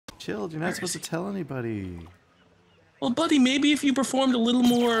Chill, you're not supposed to tell anybody. Well, buddy, maybe if you performed a little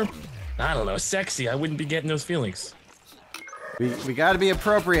more, I don't know, sexy, I wouldn't be getting those feelings. We gotta be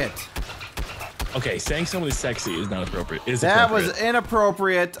appropriate. Okay, saying someone is sexy is not appropriate. That was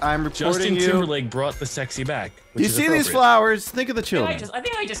inappropriate. I'm reporting Justin Timberlake brought the sexy back. You see these flowers? Think of the children. I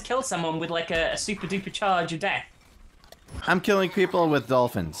think I just killed someone with like a super duper charge of death. I'm killing people with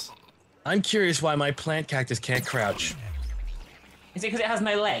dolphins. I'm curious why my plant cactus can't crouch. Is it because it has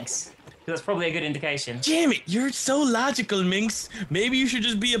no legs? Because that's probably a good indication. Damn it, you're so logical, Minx. Maybe you should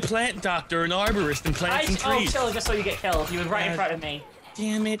just be a plant doctor, an arborist, and plant some trees. Oh, chill, just saw you get killed. You were right in front of me.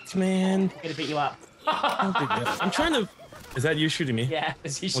 Damn it, man. I'm gonna beat you up. I'm trying to... Is that you shooting me? Yeah,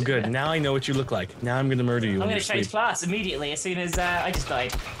 it's you shooting. Well, good. Now I know what you look like. Now I'm gonna murder you. I'm gonna change class immediately as soon as I just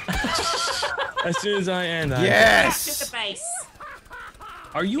died. As soon as I end. Yes! To the base.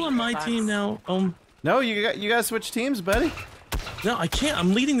 Are you on my team now? No, you gotta switch teams, buddy. No, I can't.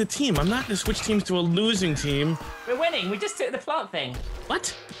 I'm leading the team. I'm not gonna switch teams to a losing team. We're winning. We just took the plant thing.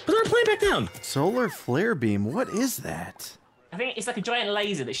 What? Put our plant back down. Solar flare beam. What is that? I think it's like a giant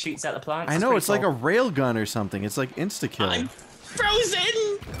laser that shoots out the plants. I know, it's like a rail gun or something. It's like insta-kill. I'm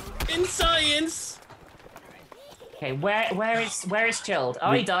frozen in science. Okay, where is Chilled?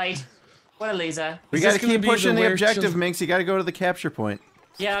 Oh, he died. What a loser. We gotta keep pushing the objective, Minx. You gotta go to the capture point.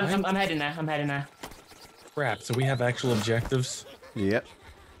 Yeah, I'm heading there. I'm heading there. Crap, so we have actual objectives? Yep.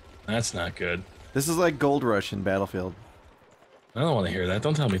 That's not good. This is like Gold Rush in Battlefield. I don't want to hear that.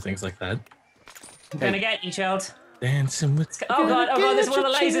 Don't tell me things like that. I'm gonna get you, Chilled. Dancing with... Oh god, there's one of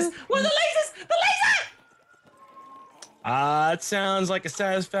the lasers! One of the lasers! The laser! It sounds like a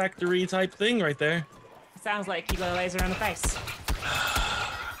satisfactory type thing right there. It sounds like you got a laser in the face.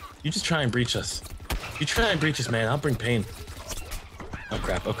 You just try and breach us. You try and breach us, man. I'll bring pain. Oh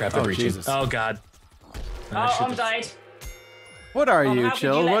crap, they're breaching. Jesus. Oh god. I'm died. What are you, how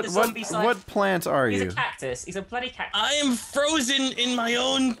Chill? could you let the zombie What plant are He's you? a cactus. He's a bloody cactus. I am frozen in my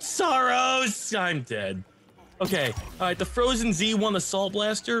own sorrows. I'm dead. Okay, alright, the Frozen Z1 Assault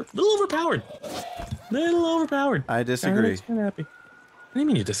Blaster, little overpowered. I disagree. I'm happy. What do you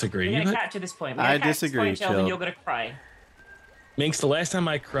mean you disagree? We're gonna capture this point. I disagree, Chill. And you're gonna cry. Minx, the last time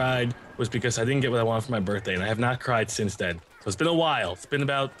I cried was because I didn't get what I wanted for my birthday, and I have not cried since then. So it's been a while. It's been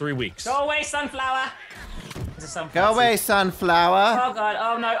about 3 weeks. Go away, sunflower! There's a sunflower. Go away, sunflower! Oh god,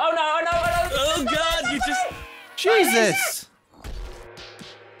 oh no, oh no, oh no, oh no! Oh god, you just... Jesus!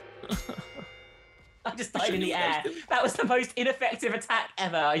 I just died in the air. That was the most ineffective attack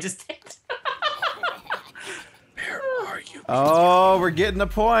ever. I just did. Where are you? Oh, we're getting the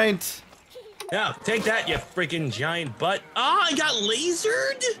point. Now, take that, you freaking giant butt. I got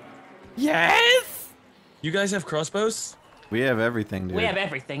lasered? Yes! You guys have crossbows? We have everything, dude. We have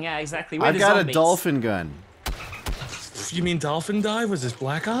everything, yeah, exactly. I've got a dolphin gun. You mean dolphin dive? Was this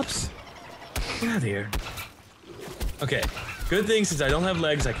Black Ops? Get out of here. Okay, good thing since I don't have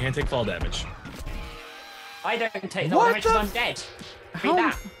legs, I can't take fall damage. I don't take no damage because I'm dead. Read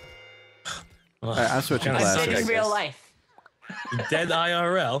that. Alright, I'm switching I'm classes. dead in real life. Dead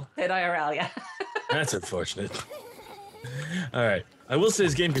IRL? Dead IRL, yeah. That's unfortunate. Alright, I will say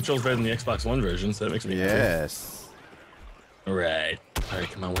this game controls better than the Xbox One version, so that makes me happy. Yes. Alright.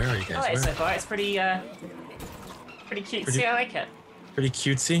 Alright, come on, where are you guys? I like it so far. It's pretty cutesy. I like it. Pretty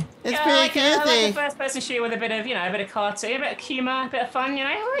cutesy. It's yeah, pretty I like cutesy. a first-person shooter with a bit of, a bit of cartoon, a bit of humor, a bit of fun, you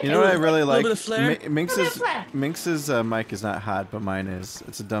know? I like You know what I really like? bit of flair. Minx's mic is not hot, but mine is.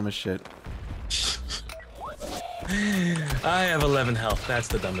 It's the dumbest shit. I have 11 health. That's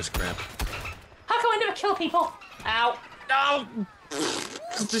the dumbest crap. How come I never kill people? Ow. No!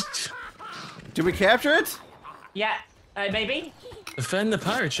 Did we capture it? Yeah, maybe. Defend the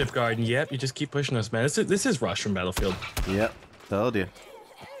pirate ship garden. Yep, you just keep pushing us, man. This is Rush from Battlefield. Yep. Told you.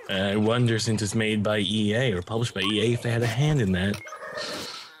 I wonder since it's made by EA or published by EA if they had a hand in that.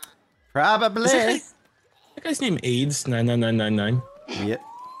 Probably. That guy's name AIDS 99999. Yep.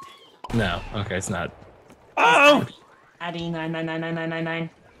 No, okay, it's not. Oh! Addy 999999.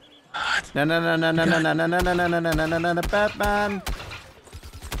 No, Batman.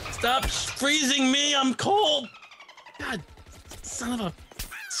 Stop freezing me! I'm cold. God, son of a.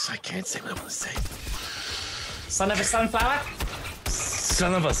 I can't say what I want to say. Son of a sunflower.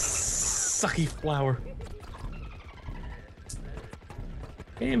 Son of a sucky flower.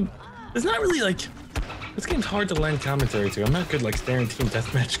 Game. It's not really like. This game's hard to lend commentary to. I'm not good like staring team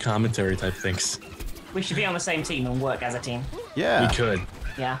deathmatch commentary type things. We should be on the same team and work as a team. Yeah. We could.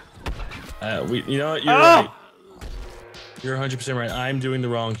 Yeah. You know what? You're right. You're 100% right. I'm doing the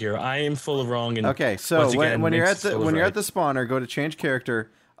wrong here. I am full of wrong. And okay, so when you're at the spawner, go to change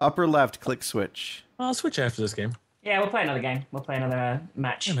character, upper left, click switch. I'll switch after this game. Yeah, we'll play another game. We'll play another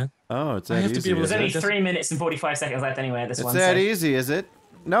match. Yeah, man. Oh, it's I that have to easy. be able to There's only That's- 3 minutes and 45 seconds left anyway at this It's one. that so. easy, is it?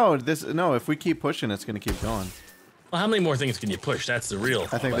 No, no. If we keep pushing, it's gonna keep going. Well, how many more things can you push? That's the real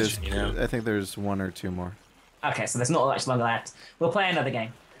I think question, you know? I think there's 1 or 2 more. Okay, so there's not much longer left. We'll play another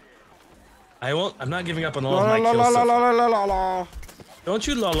game. I won't. I'm not giving up on all of my kills. So far. Don't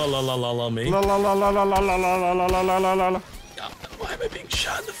you la la la la la la me. La la la la la la la la la la la la la. Why am I being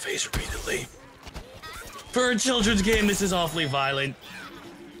shot in the face repeatedly? For a children's game, this is awfully violent.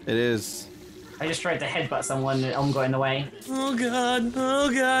 It is. I just tried to headbutt someone and Om got in the way. Oh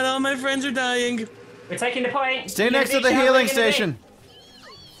god, all my friends are dying. We're taking the point. Stay next to the healing station.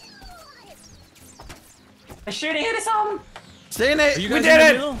 They're shooting at us, Om. Stay in it. Are you We guys did in the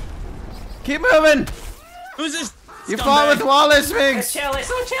it. middle? Keep moving. Who's this? You scumbag? fought with Wallace, Let's Minx. chill.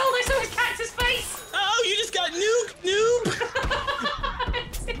 Let's all chill. I saw his cactus face. Oh, you just got nuked, noob.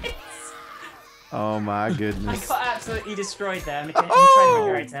 Oh my I goodness. got absolutely destroyed there. I'm trying to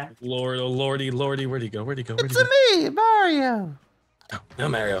regenerate there. Lord, oh lordy, lordy, where'd he go? Where'd he go? Where'd he It's go? me, Mario. No,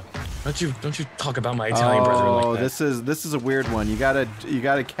 Mario. Don't you talk about my Italian brethren like that. this is a weird one. You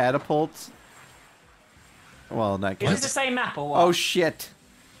gotta catapult. Well, not Is this the catapult. same map or what? Oh shit!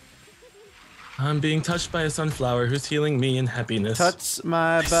 I'm being touched by a sunflower who's healing me in happiness. Touch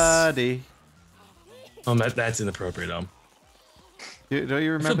my body. Oh, that's inappropriate, Don't you Don't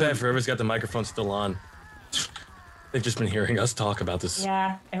you I feel remember? bad for whoever's got the microphone still on. They've just been hearing us talk about this.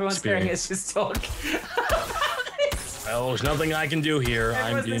 Yeah, everyone's hearing us just talk. Well, there's nothing I can do here.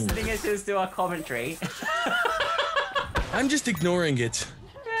 Everyone's listening us just do our commentary. I'm just ignoring it.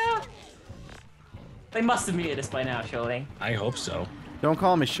 Yeah. They must have muted us by now, surely. I hope so. Don't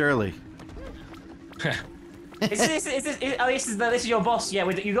call me Shirley. This is your boss. Yeah,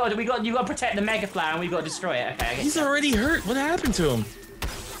 you got to protect the mega flower, and we got to destroy it. Okay, I guess He's so. already hurt. What happened to him?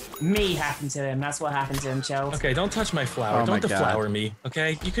 Me happened to him. That's what happened to him, Chels. Okay, don't touch my flower. Oh my Don't God. deflower me.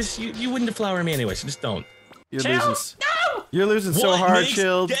 Okay, because you wouldn't deflower me anyway, so just don't. You're Chels, losing. no! You're losing so What, hard, Minx?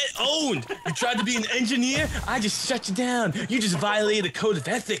 Shield. Get owned! You tried to be an engineer? I just shut you down. You just violated a code of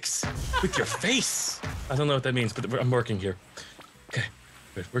ethics with your face. I don't know what that means, but I'm working here. Okay,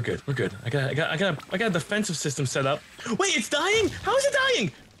 good. We're good. We're good. I got a defensive system set up. Wait, it's dying? How is it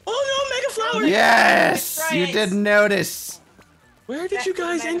dying? Oh no, Mega Flower! Yes, That's you right. didn't notice. Where did you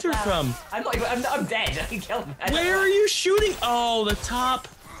guys enter from? I'm dead. I can kill him. Where are you shooting? Oh, the top.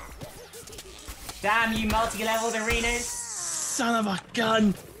 Damn you, multi-leveled arenas. Son of a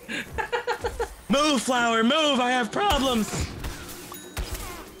gun. Move, Flower, move. I have problems.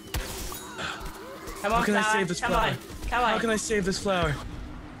 Come on, How can I flower. save this Come flower? on. Come on. How can I save this flower?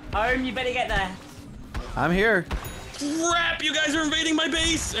 Home, you better get there. I'm here. Crap, you guys are invading my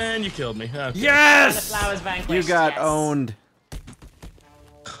base, and you killed me. Okay. The Yes. flowers vanquished. You got yes. owned.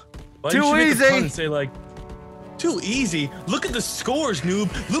 Why Too didn't you make a easy. pun and say like, too easy? Look at the scores, noob.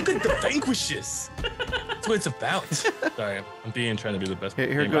 Look at the vanquishes. That's what it's about. Sorry, I'm trying to be the best. Here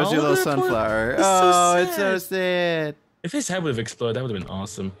gamer. goes Oh, your little look at that poor- sunflower. It's so Oh, it's so sad. sad. If his head would have exploded, that would have been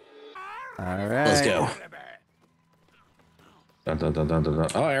awesome. All right. Let's go. Dun, dun, dun, dun, dun, dun.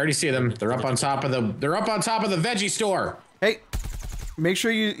 Oh, I already see them. They're up on top of the. They're up on top of the veggie store. Hey, make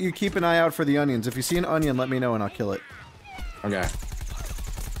sure you keep an eye out for the onions. If you see an onion, let me know and I'll kill it. Okay.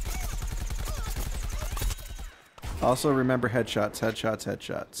 Also, remember headshots, headshots,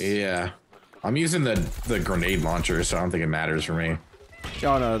 headshots. Yeah. I'm using the grenade launcher, so I don't think it matters for me.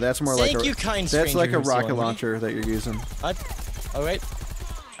 Oh no, that's more like Thank a you, kind that's like a stranger, rocket Solomon. launcher that you're using. What?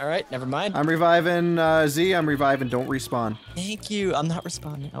 All right, never mind. I'm reviving Z. I'm reviving. Don't respawn. Thank you. I'm not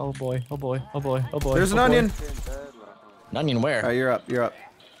responding. Oh boy. Oh boy. Oh boy. Oh boy. There's an oh boy. onion. An onion where? Oh, you're up. You're up.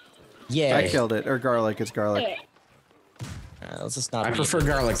 Yeah. I killed it. Or garlic. It's garlic. Let's just not. I be- prefer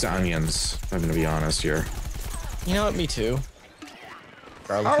garlic to onions. I'm gonna be honest here. You know what? Me too.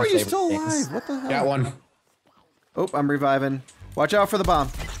 Garlic How my are you favorite still things. alive? What the hell? Got one. Oh, I'm reviving. Watch out for the bomb.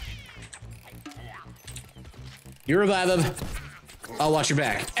 You revive him. I'll watch your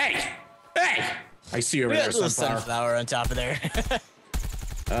back. Hey! Hey! I see you over We got there, a little sunflower. sunflower on top of there.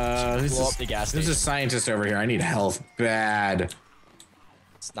 Who's Blow up the gas There's a station. scientist over here. I need health bad.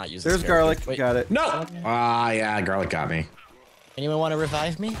 Let's not use this There's very garlic. good. Wait, Got it. No! Ah, yeah, garlic got me. anyone want to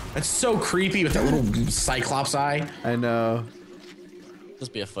revive me? That's so creepy with that little cyclops eye. I know.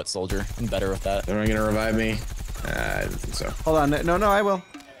 Just be a foot soldier. I'm better with that. Am I gonna revive me? I don't think so. Hold on. No, no, I will.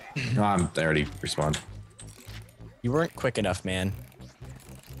 No, I already respawned. You weren't quick enough, man.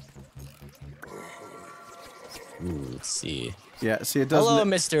 Ooh, let's see. Yeah. See, it doesn't. Hello,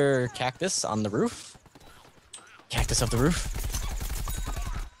 Mr. Cactus on the roof. Cactus of the roof.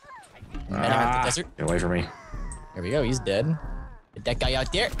 Man out in the desert. Get away from me. There we go. He's dead. Get that guy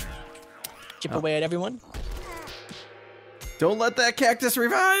out there. Chip away at everyone. Don't let that cactus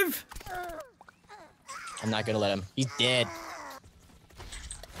revive. I'm not gonna let him. He's dead.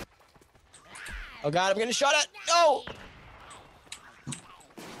 Oh god, I'm getting shot at. No!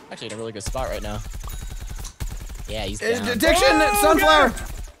 Actually in a really good spot right now. Yeah, he's down. Diction, sunflower.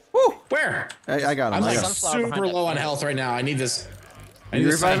 Woo! Where? I got him. I'm I like got him. sunflower super behind low that on plant. health right now. I need this. I need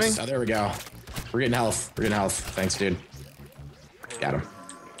You this reviving? thanks. Oh, there we go. We're getting health. We're getting health. Thanks, dude. Got him.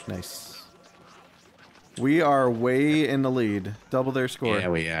 Nice. We are way in the lead. Double their score. Yeah,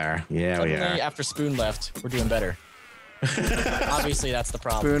 we are. Yeah, we Suddenly, are. after Spoon left, we're doing better. Obviously, that's the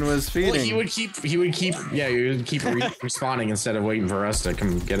problem. Spoon was Well, feeding. he would keep respawning instead of waiting for us to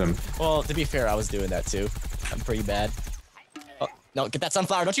come get him. Well, to be fair, I was doing that too. I'm pretty bad. Oh, no, get that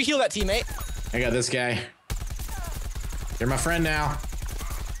sunflower. Don't you heal that teammate. I got this guy. You're my friend now.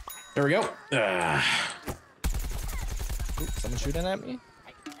 There we go. Oops, someone shooting at me?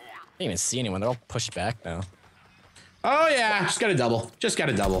 I didn't even see anyone. They're all pushed back now. Oh yeah, just got a double. Just got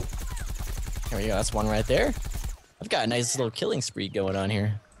a double. There we go. That's one right there. I've got a nice little killing spree going on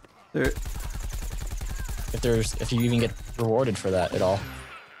here. There- If you even get rewarded for that at all.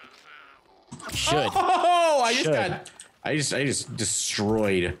 You should. Oh, Should. I just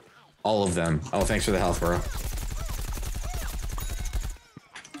destroyed all of them. Oh, thanks for the health, bro.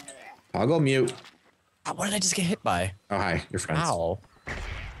 I'll go mute. Ah, what did I just get hit by? Oh, hi, you're friends. Ow.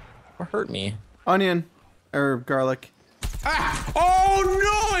 What hurt me? Onion. Or garlic. Ah! Oh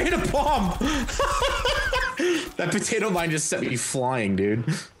no! I hit a bomb. That potato mine just sent me flying, dude.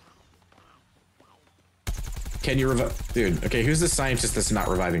 Can you revive? Dude, okay, who's the scientist that's not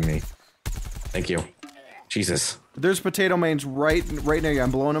reviving me? Thank you. Jesus. There's potato mains right near you.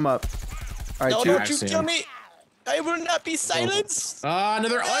 I'm blowing them up. All right, No, two. don't you kill me! I will not be silenced! Ah,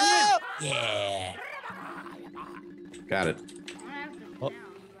 another onion! Yeah! Got it. Oh.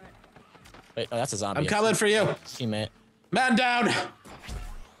 Wait, oh, that's a zombie. I'm coming for you. Teammate. Man down!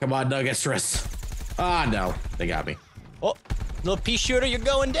 Come on, Nuggestress. Ah, no. They got me. Oh, little pea shooter, you're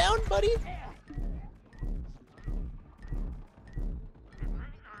going down, buddy?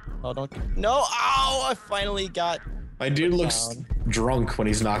 Oh, don't. No! Ow! I finally got. My dude looks down. drunk when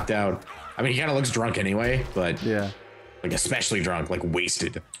he's knocked out. I mean, he kind of looks drunk anyway, but Yeah. like especially drunk, like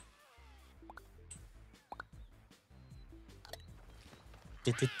wasted.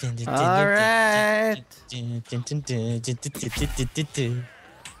 All right.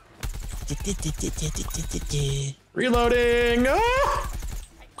 Reloading! Ah!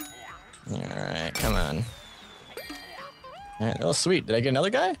 Alright, come on. Alright, oh sweet. Did I get another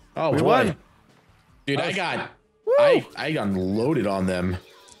guy? Oh, We boy. won. Dude, I unloaded on them.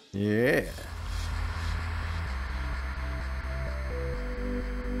 Yeah.